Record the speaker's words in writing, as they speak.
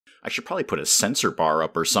I should probably put a sensor bar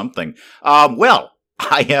up or something. Well,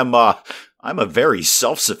 I'm a very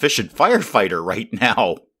self-sufficient firefighter right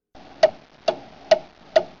now.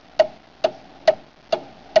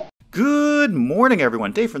 Good morning,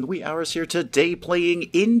 everyone. Dave from the wee hours here today playing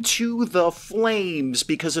Into the Flames,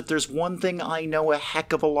 because if there's one thing I know a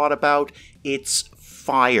heck of a lot about, it's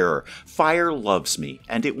fire. Fire loves me,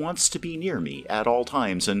 and it wants to be near me at all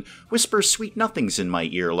times and whispers sweet nothings in my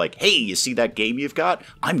ear like, hey, you see that game you've got?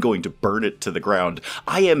 I'm going to burn it to the ground.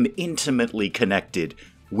 I am intimately connected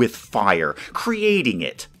with fire, creating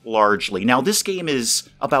it, largely. Now, this game is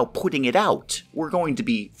about putting it out. We're going to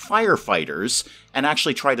be firefighters and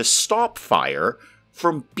actually try to stop fire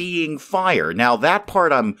from being fire. Now, that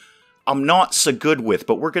part I'm not so good with,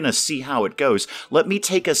 but we're going to see how it goes. Let me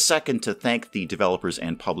take a second to thank the developers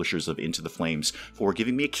and publishers of Into the Flames for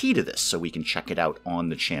giving me a key to this so we can check it out on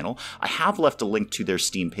the channel. I have left a link to their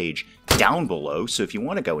Steam page down below, so if you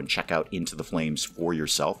want to go and check out Into the Flames for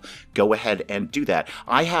yourself, go ahead and do that.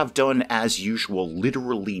 I have done, as usual,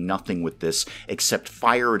 literally nothing with this except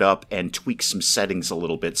fire it up and tweak some settings a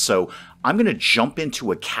little bit, so I'm going to jump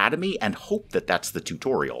into Academy and hope that that's the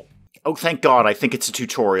tutorial. Oh, thank God, I think it's a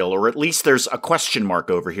tutorial, or at least there's a question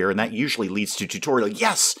mark over here, and that usually leads to tutorial.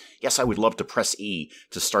 Yes! Yes, I would love to press E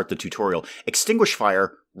to start the tutorial. Extinguish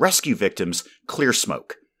fire, rescue victims, clear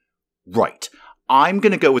smoke. Right. I'm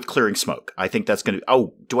going to go with clearing smoke. I think that's going to...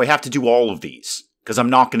 Oh, do I have to do all of these? Because I'm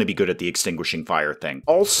not going to be good at the extinguishing fire thing.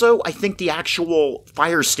 Also, I think the actual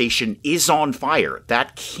fire station is on fire.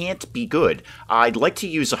 That can't be good. I'd like to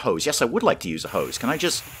use a hose. Yes, I would like to use a hose. Can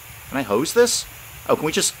I hose this? Oh, can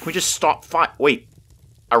we just stop fire? Wait,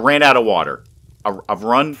 I ran out of water. I've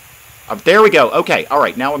run. There we go. Okay, all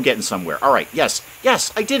right, now I'm getting somewhere. All right, yes,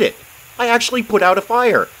 I did it. I actually put out a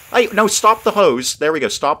fire. No, stop the hose. There we go,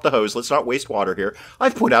 stop the hose. Let's not waste water here.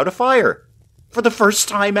 I've put out a fire. For the first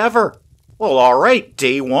time ever. Well, all right,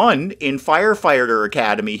 day one in Firefighter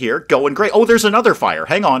Academy here. Going great. Oh, there's another fire.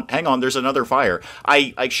 Hang on, there's another fire.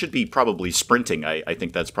 I should be probably sprinting. I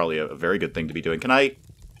think that's probably a very good thing to be doing. Can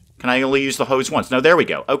I only use the hose once? No, there we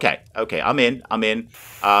go. Okay, I'm in.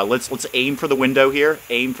 Let's aim for the window here.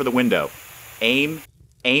 Aim for the window. Aim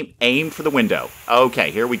for the window.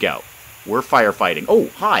 Okay, here we go. We're firefighting. Oh,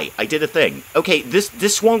 hi, I did a thing. Okay,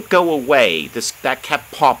 this won't go away. That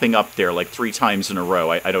kept popping up there like 3 times in a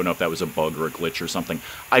row. I don't know if that was a bug or a glitch or something.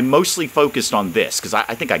 I mostly focused on this, because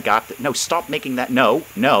I think I got... No, stop making that... No.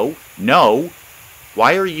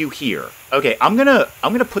 Why are you here? Okay, I'm gonna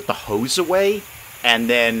put the hose away. And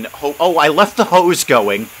then, oh, I left the hose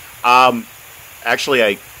going.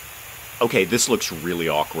 Actually, okay, this looks really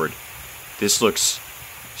awkward. This looks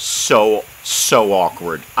so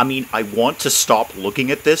awkward. I mean, I want to stop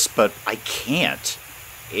looking at this, but I can't.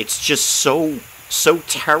 It's just so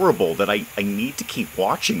terrible that I need to keep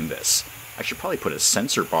watching this. I should probably put a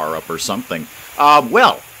sensor bar up or something.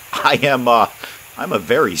 Well, I'm a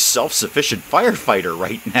very self-sufficient firefighter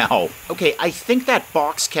right now. Okay, I think that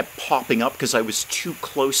box kept popping up because I was too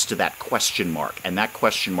close to that question mark, and that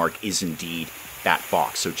question mark is indeed that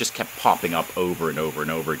box, so it just kept popping up over and over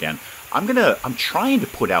and over again. I'm trying to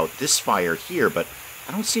put out this fire here, but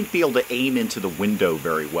I don't seem to be able to aim into the window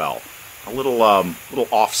very well. A little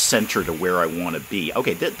off-center to where I want to be.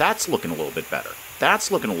 Okay, that's looking a little bit better.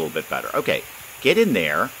 That's looking a little bit better. Okay, get in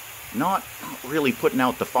there. Not really putting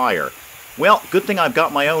out the fire. Well, good thing I've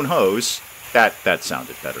got my own hose. That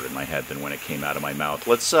sounded better in my head than when it came out of my mouth.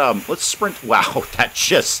 Let's sprint. Wow,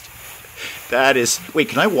 that is... Wait,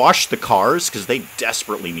 can I wash the cars? Because they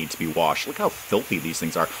desperately need to be washed. Look how filthy these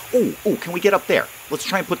things are. Oh, can we get up there? Let's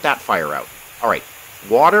try and put that fire out. All right,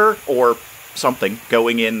 water or something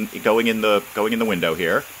going in the window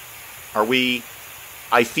here. Are we...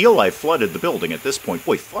 I feel I've flooded the building at this point.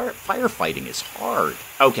 Boy, firefighting is hard.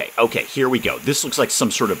 Okay, here we go. This looks like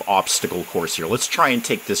some sort of obstacle course here. Let's try and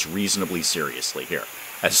take this reasonably seriously here.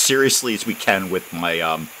 As seriously as we can with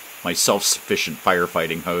my my self-sufficient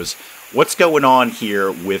firefighting hose. What's going on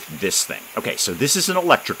here with this thing? Okay, so this is an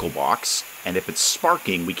electrical box, and if it's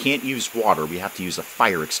sparking, we can't use water. We have to use a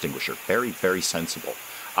fire extinguisher. Very, very sensible.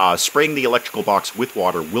 Spraying the electrical box with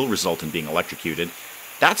water will result in being electrocuted.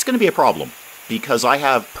 That's going to be a problem, because I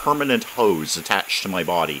have permanent hose attached to my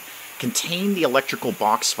body. Contain the electrical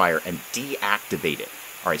box fire and deactivate it.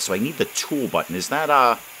 All right, so I need the tool button. Is that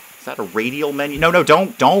a radial menu? No,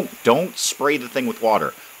 don't spray the thing with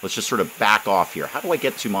water. Let's just sort of back off here. How do I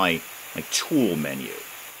get to my tool menu?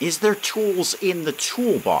 Is there tools in the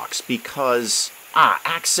toolbox? Because,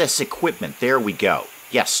 access equipment. There we go.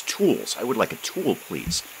 Yes, tools. I would like a tool,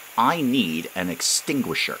 please. I need an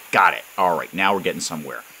extinguisher. Got it. All right, now we're getting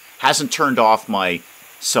somewhere. Hasn't turned off my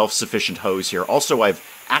self-sufficient hose here. Also, I've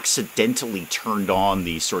accidentally turned on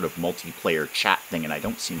the sort of multiplayer chat thing, and I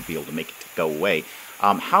don't seem to be able to make it to go away.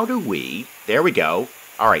 How do we... There we go.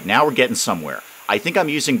 All right, now we're getting somewhere. I think I'm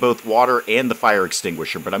using both water and the fire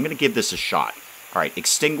extinguisher, but I'm going to give this a shot. All right,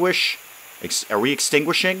 extinguish. Are we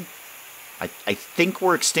extinguishing? I think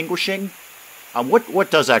we're extinguishing. What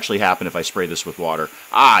does actually happen if I spray this with water?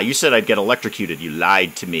 Ah, you said I'd get electrocuted. You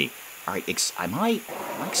lied to me. All right, am I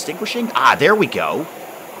extinguishing? Ah, there we go.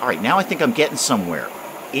 All right, now I think I'm getting somewhere.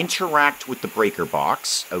 Interact with the breaker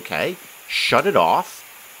box. Okay, shut it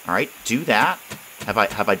off. All right, do that. Have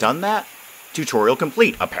I done that? Tutorial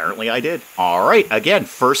complete. Apparently I did. All right, again,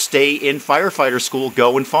 first day in firefighter school,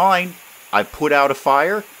 going fine. I've put out a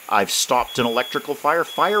fire. I've stopped an electrical fire.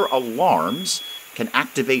 Fire alarms can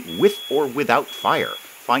activate with or without fire.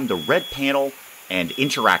 Find the red panel and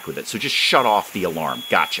interact with it. So just shut off the alarm.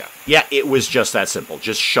 Gotcha. Yeah, it was just that simple.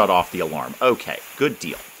 Just shut off the alarm. Okay, good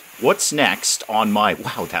deal. What's next on my...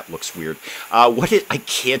 Wow, that looks weird. I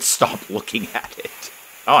can't stop looking at it.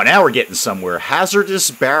 Oh, now we're getting somewhere.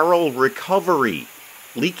 Hazardous barrel recovery.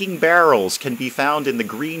 Leaking barrels can be found in the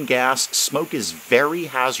green gas. Smoke is very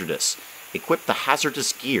hazardous. Equip the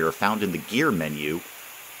hazardous gear found in the gear menu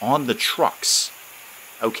on the trucks.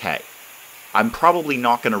 Okay. I'm probably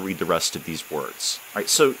not going to read the rest of these words. All right,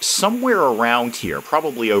 so somewhere around here,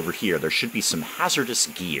 probably over here, there should be some hazardous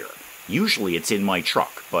gear. Usually it's in my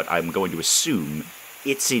truck, but I'm going to assume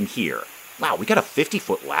it's in here. Wow, we got a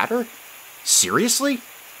 50-foot ladder? Seriously?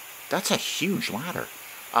 That's a huge ladder.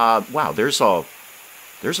 Wow, there's a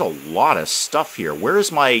lot of stuff here. Where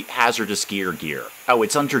is my hazardous gear? Oh,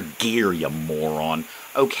 it's under gear, you moron.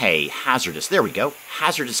 Okay, hazardous. There we go.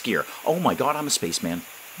 Hazardous gear. Oh my god, I'm a spaceman.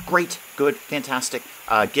 Great, good, fantastic.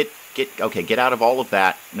 Get out of all of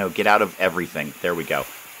that. No, get out of everything. There we go.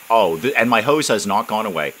 Oh, and my hose has not gone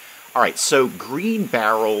away. All right, so green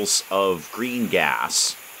barrels of green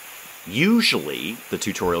gas. Usually, the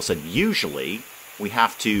tutorial said, usually we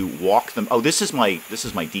have to walk them. Oh, this is my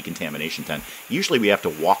decontamination tent. Usually we have to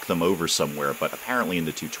walk them over somewhere, but apparently in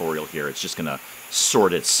the tutorial here, it's just gonna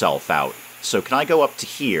sort itself out. So can I go up to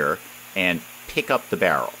here and pick up the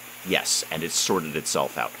barrel? Yes, and it's sorted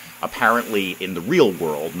itself out. Apparently, in the real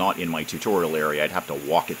world, not in my tutorial area, I'd have to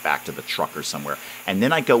walk it back to the truck or somewhere, and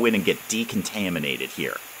then I go in and get decontaminated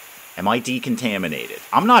here. Am I decontaminated?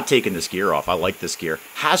 I'm not taking this gear off. I like this gear.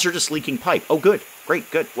 Hazardous leaking pipe. Oh, good. Great,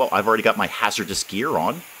 good. Well, I've already got my hazardous gear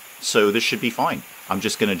on, so this should be fine. I'm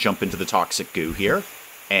just going to jump into the toxic goo here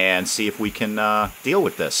and see if we can deal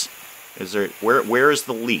with this. Is there... Where is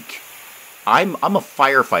the leak? I'm a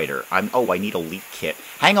firefighter. Oh, I need a leak kit.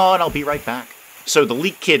 Hang on, I'll be right back. So the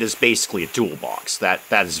leak kit is basically a toolbox. That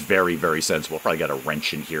is very, very sensible. Probably got a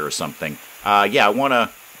wrench in here or something. Yeah, I wanna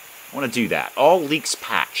do that. All leaks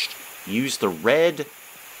patched. Use the red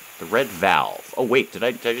valve. Oh wait, did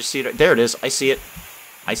I just see it? There it is. I see it.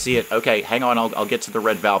 I see it. Okay, hang on. I'll get to the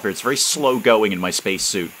red valve here. It's very slow going in my space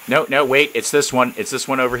suit. No, wait. It's this one. It's this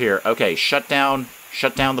one over here. Okay, shut down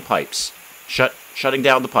the pipes. Shutting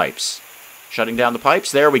down the pipes. Shutting down the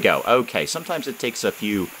pipes. There we go. Okay, sometimes it takes a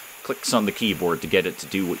few clicks on the keyboard to get it to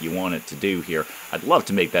do what you want it to do here. I'd love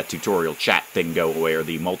to make that tutorial chat thing go away, or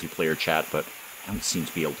the multiplayer chat, but I don't seem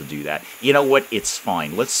to be able to do that. You know what? It's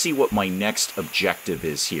fine. Let's see what my next objective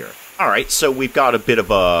is here. Alright, so we've got a bit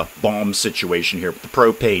of a bomb situation here with the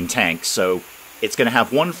propane tank, so it's going to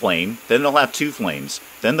have one flame, then it'll have two flames,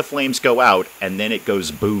 then the flames go out, and then it goes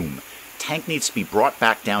boom. Tank needs to be brought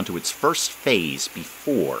back down to its first phase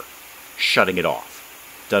before shutting it off.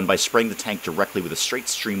 Done by spraying the tank directly with a straight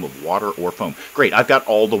stream of water or foam. Great, I've got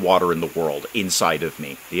all the water in the world inside of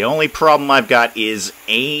me. The only problem I've got is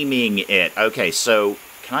aiming it. Okay, so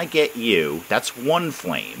can I get you? That's one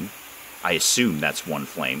flame. I assume that's one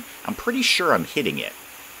flame. I'm pretty sure I'm hitting it.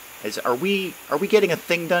 Are we getting a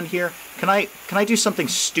thing done here? Can I do something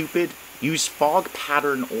stupid? Use fog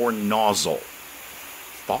pattern or nozzle.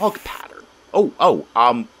 Fog pattern?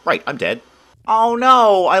 Right, I'm dead. Oh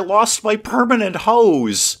no, I lost my permanent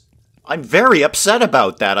hose. I'm very upset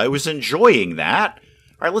about that. I was enjoying that.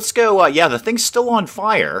 Alright, let's go. Yeah, the thing's still on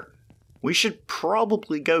fire. We should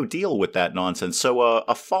probably go deal with that nonsense. So,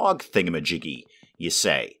 a fog thingamajiggy, you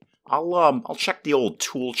say. I'll check the old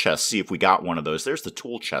tool chest, see if we got one of those. There's the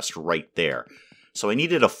tool chest right there. So I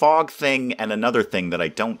needed a fog thing and another thing that I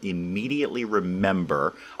don't immediately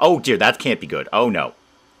remember. Oh dear, that can't be good. Oh no.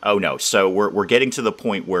 Oh no, so we're getting to the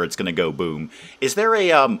point where it's gonna go boom. Is there a,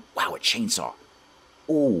 wow, a chainsaw.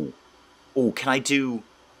 Ooh, can I do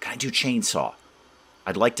chainsaw?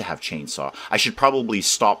 I'd like to have chainsaw. I should probably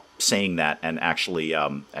stop saying that and actually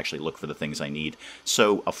look for the things I need.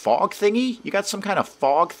 So, a fog thingy? You got some kind of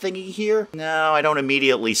fog thingy here? No, I don't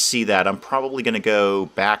immediately see that. I'm probably going to go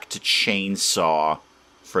back to chainsaw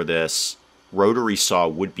for this. Rotary saw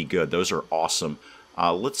would be good. Those are awesome.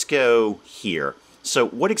 Let's go here. So,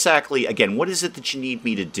 what exactly, again, what is it that you need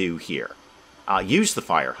me to do here? Use the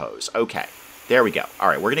fire hose. Okay, there we go. All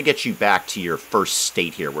right, we're going to get you back to your first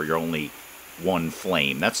state here where you're only one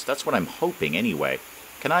flame. That's what I'm hoping anyway.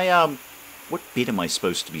 Can I, what bit am I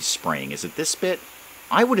supposed to be spraying? Is it this bit?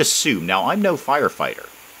 I would assume, now I'm no firefighter,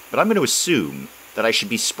 but I'm going to assume that I should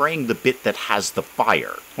be spraying the bit that has the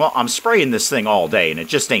fire. Well, I'm spraying this thing all day, and it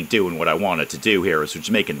just ain't doing what I want it to do here, which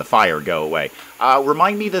is making the fire go away.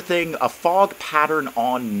 Remind me the thing, a fog pattern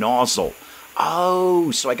on nozzle.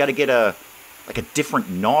 Oh, so I gotta get a different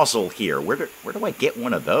nozzle here. Where do I get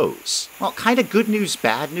one of those? Well, kind of good news,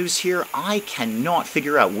 bad news here. I cannot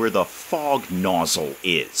figure out where the fog nozzle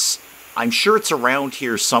is. I'm sure it's around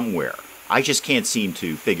here somewhere. I just can't seem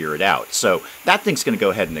to figure it out. So that thing's going to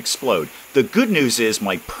go ahead and explode. The good news is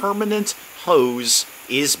my permanent hose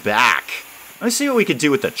is back. Let's see what we can do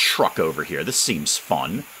with the truck over here. This seems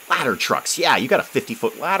fun. Ladder trucks. Yeah, you got a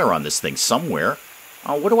 50-foot ladder on this thing somewhere.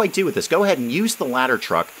 What do I do with this? Go ahead and use the ladder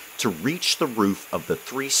truck to reach the roof of the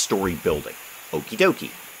 3-story building. Okie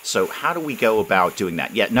dokie. So how do we go about doing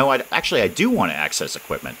that? Yeah, no, I do want to access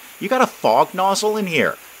equipment. You got a fog nozzle in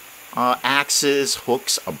here. Axes,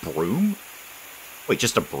 hooks, a broom? Wait,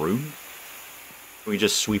 just a broom? Can we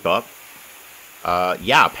just sweep up?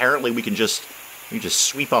 Yeah, apparently we can just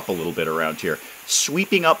sweep up a little bit around here.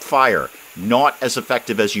 Sweeping up fire. Not as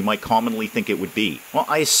effective as you might commonly think it would be. Well,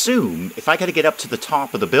 I assume if I got to get up to the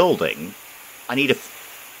top of the building, I need a...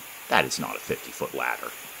 That is not a 50-foot ladder.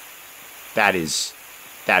 That is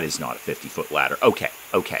not a 50-foot ladder. Okay.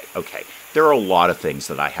 There are a lot of things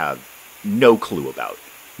that I have no clue about.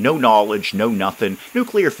 No knowledge, no nothing.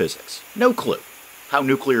 Nuclear physics. No clue how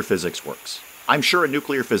nuclear physics works. I'm sure a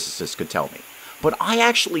nuclear physicist could tell me. But I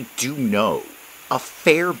actually do know a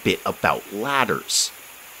fair bit about ladders.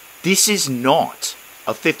 This is not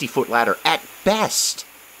a 50-foot ladder at best.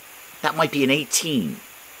 That might be an 18.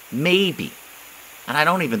 Maybe. And I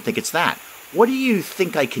don't even think it's that. What do you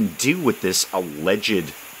think I can do with this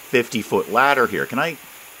alleged 50-foot ladder here? Can I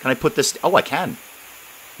put this... Oh, I can.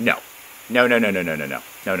 No. No.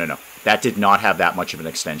 That did not have that much of an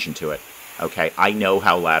extension to it. Okay, I know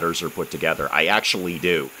how ladders are put together. I actually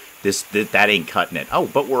do. That ain't cutting it. Oh,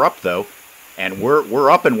 but we're up, though. And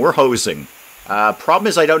we're up and we're hosing. Problem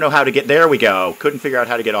is I don't know how to get... There we go. Couldn't figure out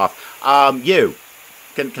how to get off. You.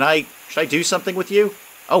 Should I do something with you?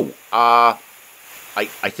 Oh,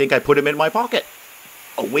 I think I put him in my pocket.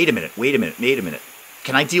 Oh, wait a minute.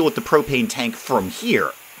 Can I deal with the propane tank from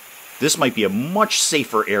here? This might be a much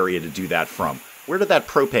safer area to do that from. Where did that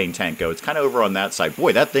propane tank go? It's kind of over on that side.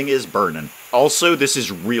 Boy, that thing is burning. Also, this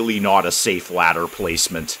is really not a safe ladder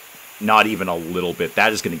placement. Not even a little bit.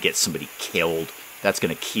 That is going to get somebody killed. That's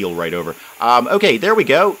going to keel right over. Okay, there we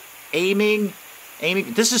go. Aiming.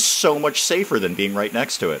 This is so much safer than being right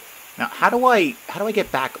next to it. Now, how do I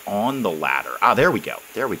get back on the ladder? Ah, there we go.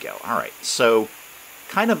 All right. So,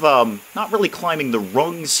 kind of not really climbing the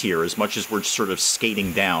rungs here as much as we're sort of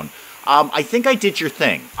skating down. I think I did your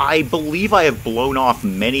thing. I believe I have blown off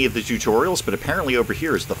many of the tutorials, but apparently over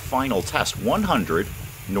here is the final test. 100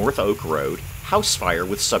 North Oak Road, house fire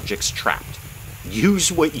with subjects trapped.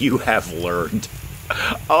 Use what you have learned.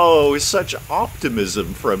 Oh, such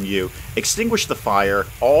optimism from you. Extinguish the fire,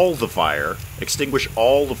 extinguish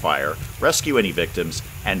all the fire, rescue any victims,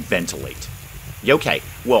 and ventilate. Okay,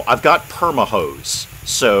 well, I've got perma-hose,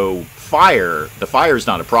 so the fire's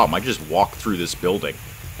not a problem. I just walk through this building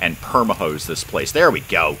and perma-hose this place. There we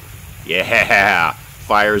go. Yeah,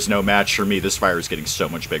 fire's no match for me. This fire is getting so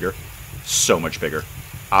much bigger. So much bigger.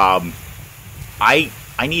 I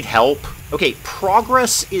need help. Okay,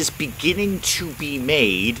 progress is beginning to be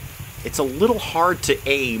made. It's a little hard to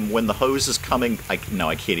aim when the hose is coming. No,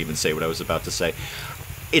 I can't even say what I was about to say.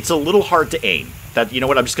 It's a little hard to aim. You know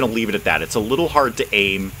what? I'm just going to leave it at that. It's a little hard to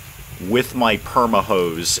aim with my perma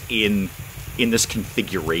hose in this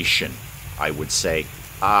configuration, I would say.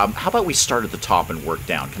 How about we start at the top and work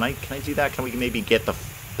down? Can I do that? Can we maybe get the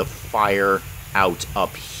fire out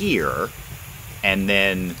up here, and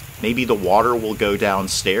then maybe the water will go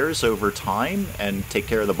downstairs over time and take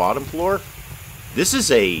care of the bottom floor? This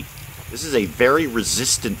is a very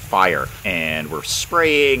resistant fire, and we're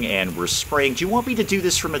spraying. Do you want me to do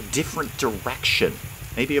this from a different direction?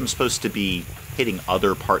 Maybe I'm supposed to be hitting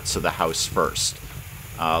other parts of the house first.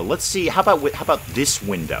 Let's see. How about this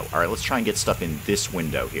window? All right, let's try and get stuff in this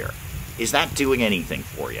window here. Is that doing anything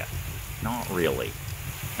for you? Not really.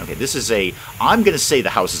 Okay, this is a... I'm going to say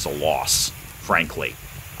the house is a loss, frankly.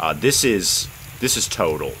 This is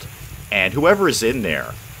totaled. And whoever is in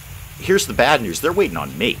there, here's the bad news. They're waiting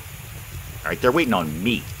on me. All right, they're waiting on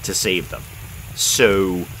me to save them.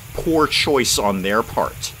 So, poor choice on their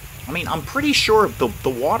part. I mean, I'm pretty sure the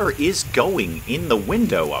water is going in the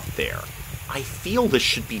window up there. I feel this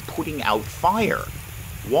should be putting out fire.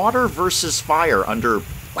 Water versus fire under...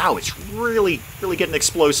 Wow, it's really getting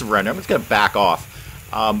explosive around here. I'm just going to back off.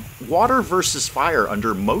 Water versus fire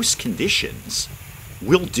under most conditions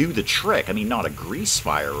will do the trick. I mean, not a grease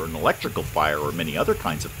fire or an electrical fire or many other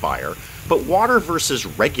kinds of fire, but water versus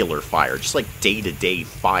regular fire, just like day-to-day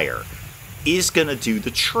fire, is going to do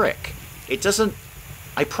the trick. It doesn't...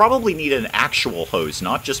 I probably need an actual hose,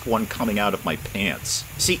 not just one coming out of my pants.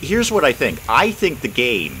 See, here's what I think. I think the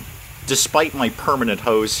game, despite my permanent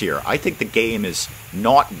hose here, I think the game is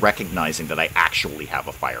not recognizing that I actually have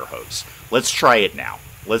a fire hose. Let's try it now.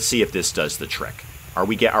 Let's see if this does the trick. Are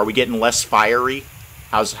we getting less fiery?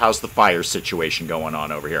 How's the fire situation going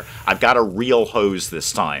on over here? I've got a real hose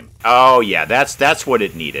this time. Oh yeah, that's what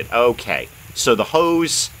it needed. Okay, so the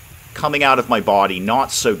hose coming out of my body,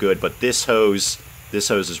 not so good, but this hose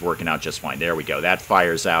is working out just fine. There we go. That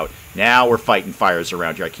fire's out. Now we're fighting fires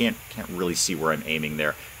around here. I can't really see where I'm aiming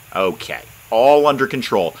there. Okay. All under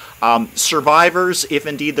control. Survivors, if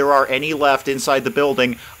indeed there are any left inside the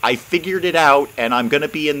building, I figured it out, and I'm going to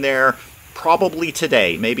be in there probably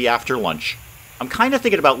today, maybe after lunch. I'm kind of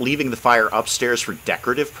thinking about leaving the fire upstairs for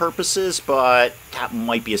decorative purposes, but that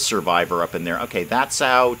might be a survivor up in there. Okay, that's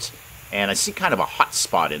out, and I see kind of a hot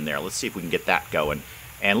spot in there. Let's see if we can get that going.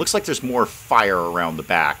 And it looks like there's more fire around the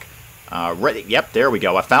back. Yep, there we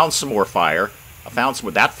go. I found some more fire. I found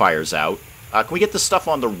some... That fire's out. Can we get the stuff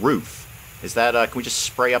on the roof? Is that... can we just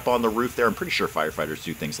spray up on the roof there? I'm pretty sure firefighters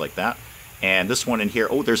do things like that. And this one in here...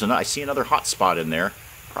 Oh, I see another hot spot in there.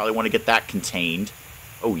 Probably want to get that contained.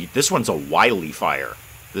 Oh, this one's a wily fire.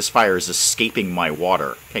 This fire is escaping my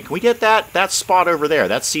water. Okay, can we get that spot over there?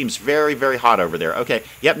 That seems very hot over there. Okay,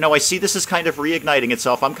 yep, no, I see this is kind of reigniting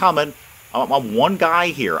itself. I'm coming. I'm one guy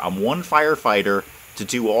here. I'm one firefighter to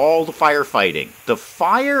do all the firefighting. The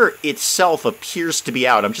fire itself appears to be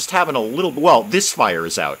out. I'm just having a little... Well, this fire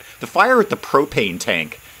is out. The fire at the propane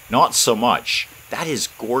tank, not so much. That is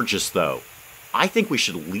gorgeous, though. I think we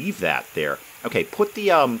should leave that there. Okay, put the...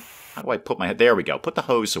 How do I put my... There we go. Put the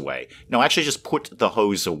hose away. No, actually just put the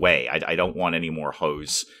hose away. I don't want any more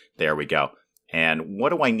hose. There we go. And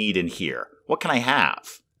what do I need in here? What can I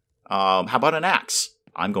have? How about an axe?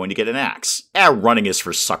 I'm going to get an axe. Running is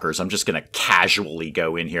for suckers. I'm just going to casually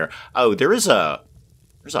go in here. Oh, there's a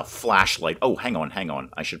flashlight. Oh, hang on.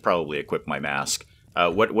 I should probably equip my mask.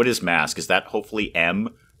 What is mask? Is that hopefully M?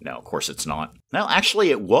 No, of course it's not. No, actually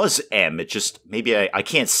it was M. It just, maybe I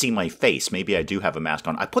can't see my face. Maybe I do have a mask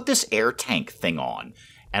on. I put this air tank thing on,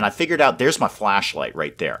 and I figured out there's my flashlight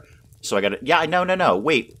right there. So I got it. Yeah, no.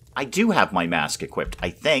 Wait, I do have my mask equipped, I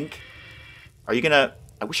think. Are you gonna...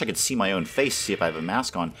 I wish I could see my own face, see if I have a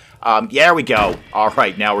mask on. There we go. All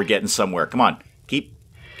right, now we're getting somewhere. Come on. Keep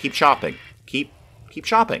chopping. Keep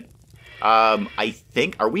chopping. I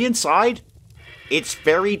think... Are we inside? It's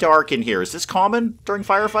very dark in here. Is this common during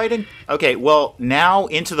firefighting? Okay, well, now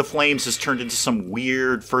Into the Flames has turned into some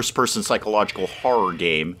weird first-person psychological horror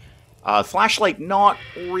game. Flashlight not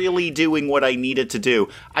really doing what I need it to do.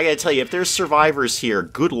 I gotta tell you, if there's survivors here,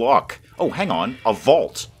 good luck. Oh, hang on. A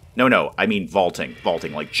vault. No, I mean vaulting.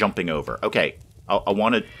 Vaulting, like jumping over. Okay, I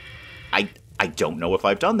want to... I don't know if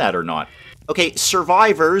I've done that or not. Okay,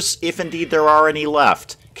 survivors, if indeed there are any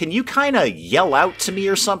left, can you kind of yell out to me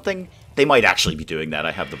or something? They might actually be doing that.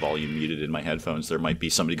 I have the volume muted in my headphones. There might be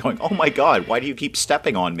somebody going, oh my god, why do you keep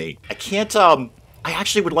stepping on me? I can't, I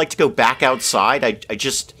actually would like to go back outside.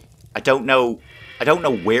 I don't know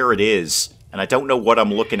where it is, and I don't know what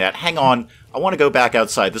I'm looking at. Hang on, I want to go back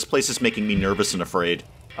outside. This place is making me nervous and afraid.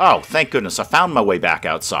 Oh, thank goodness, I found my way back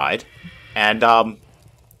outside. And,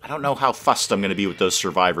 I don't know how fussed I'm going to be with those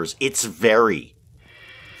survivors. It's very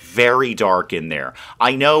dark in there.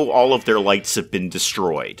 I know all of their lights have been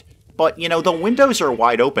destroyed. But, you know, the windows are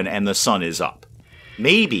wide open and the sun is up.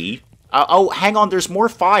 Maybe... oh, hang on, there's more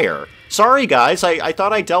fire. Sorry, guys, I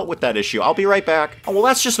thought I dealt with that issue. I'll be right back. Oh, well,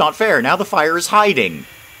 that's just not fair. Now the fire is hiding.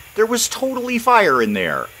 There was totally fire in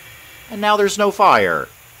there. And now there's no fire.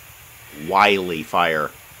 Wily fire.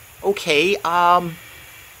 Okay,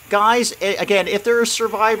 guys, again, if there are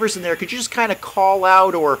survivors in there, could you just kind of call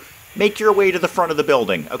out or make your way to the front of the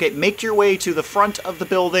building? Okay, make your way to the front of the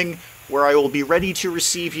building where I will be ready to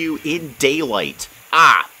receive you in daylight.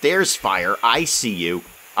 Ah, there's fire. I see you.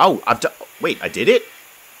 Oh, wait, I did it?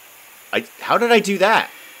 How did I do that?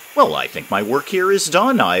 Well, I think my work here is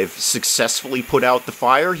done. I've successfully put out the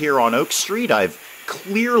fire here on Oak Street. I've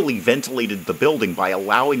clearly ventilated the building by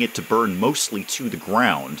allowing it to burn mostly to the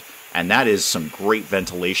ground, and that is some great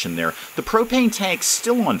ventilation there. The propane tank's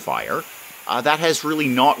still on fire. That has really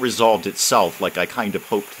not resolved itself like I kind of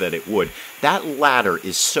hoped that it would. That ladder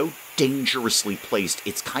is so dangerously placed,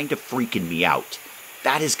 it's kind of freaking me out.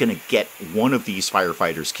 That is going to get one of these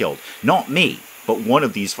firefighters killed. Not me, but one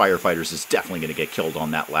of these firefighters is definitely going to get killed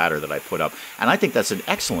on that ladder that I put up. And I think that's an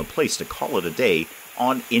excellent place to call it a day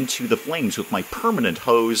on Into the Flames with my permanent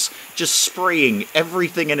hose, just spraying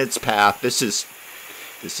everything in its path. This is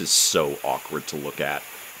so awkward to look at.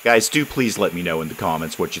 Guys, do please let me know in the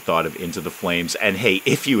comments what you thought of Into the Flames. And hey,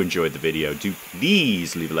 if you enjoyed the video, do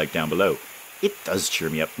please leave a like down below. It does cheer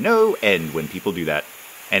me up no end when people do that.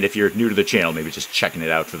 And if you're new to the channel, maybe just checking it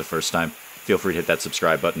out for the first time, feel free to hit that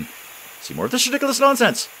subscribe button. See more of this ridiculous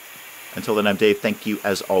nonsense. Until then, I'm Dave. Thank you,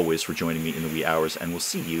 as always, for joining me in the wee hours, and we'll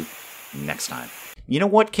see you next time. You know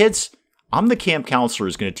what, kids? I'm the camp counselor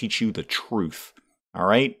who's going to teach you the truth. All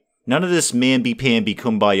right? None of this mamby-pamby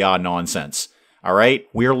kumbaya nonsense. All right?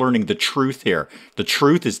 We're learning the truth here. The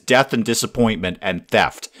truth is death and disappointment and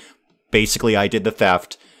theft. Basically, I did the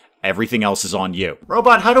theft. Everything else is on you.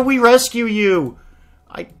 Robot, how do we rescue you?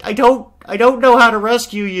 I don't know how to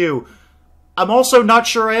rescue you. I'm also not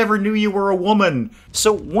sure I ever knew you were a woman.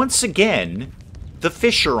 So once again, the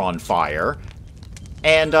fish are on fire,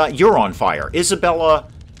 and you're on fire. Isabella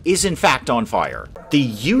is in fact on fire. The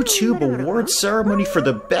YouTube Awards ceremony for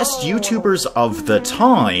the best YouTubers of the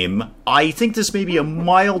time. I think this may be a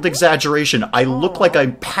mild exaggeration. I look like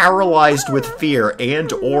I'm paralyzed with fear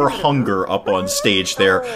and or hunger up on stage there.